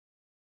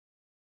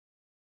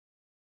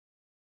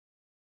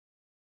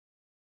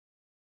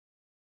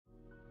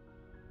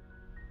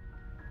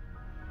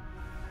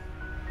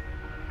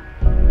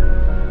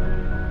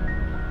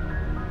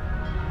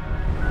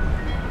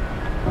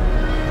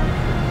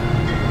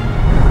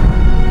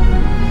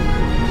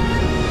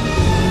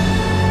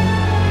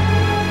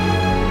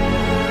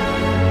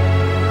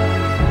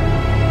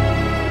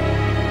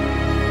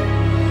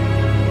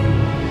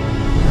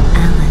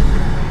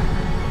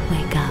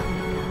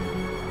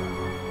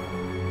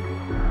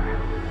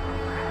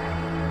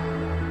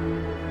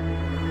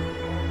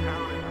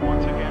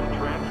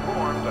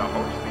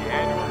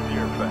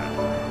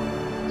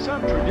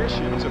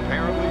Traditions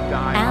apparently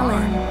die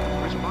Alan,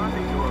 hard.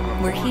 Responding to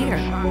a we're report of here.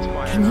 shots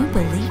fired Can you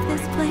by believe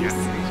this place?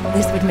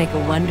 This would make a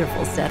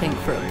wonderful setting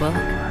for a book.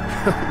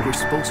 We're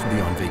supposed to be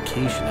on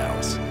vacation,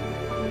 Alice.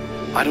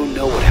 I don't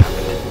know what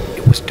happened.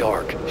 It was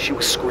dark. She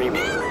was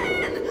screaming.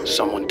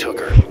 Someone took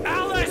her.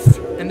 Alice!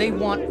 And they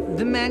want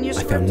the I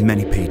manuscript? found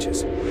many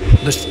pages.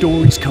 The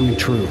story's coming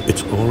true.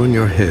 It's all in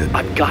your head.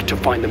 I've got to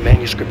find the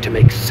manuscript to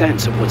make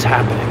sense of what's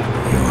happening.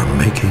 You're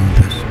making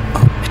this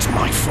up. It's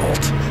my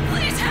fault.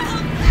 Please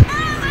help!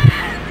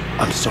 Alan!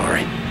 I'm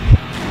sorry.